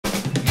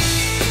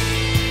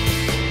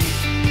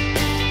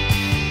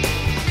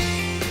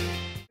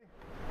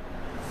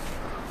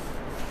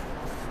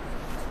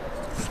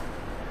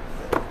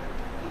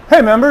Hey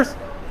members,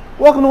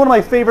 welcome to one of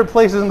my favorite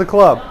places in the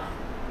club.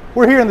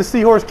 We're here in the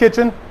Seahorse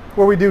Kitchen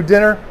where we do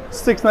dinner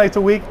 6 nights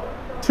a week,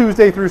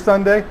 Tuesday through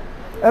Sunday.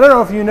 And I don't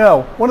know if you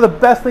know, one of the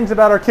best things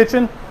about our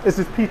kitchen is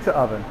this pizza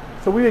oven.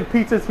 So we make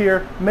pizzas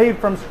here made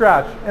from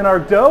scratch, and our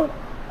dough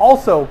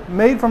also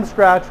made from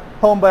scratch,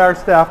 honed by our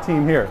staff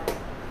team here.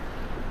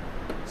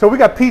 So we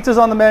got pizzas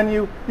on the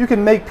menu. You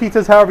can make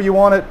pizzas however you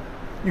want it.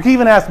 You can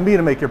even ask me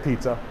to make your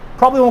pizza.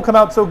 Probably won't come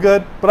out so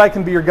good, but I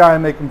can be your guy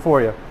and make them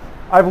for you.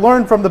 I've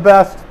learned from the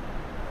best.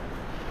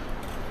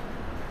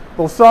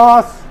 Little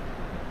sauce,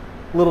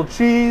 little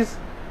cheese,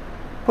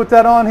 put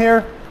that on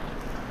here,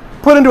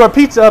 put into our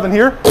pizza oven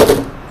here.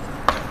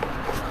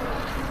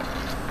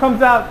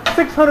 Comes out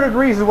 600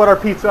 degrees is what our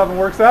pizza oven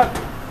works at.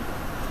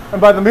 And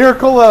by the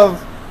miracle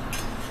of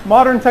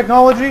modern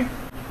technology,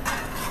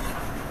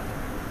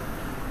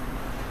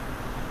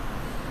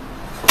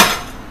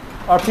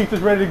 our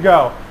pizza's ready to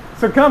go.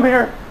 So come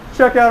here,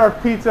 check out our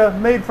pizza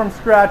made from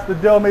scratch, the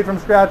dough made from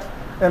scratch,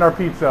 and our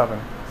pizza oven.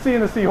 See you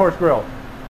in the Seahorse Grill.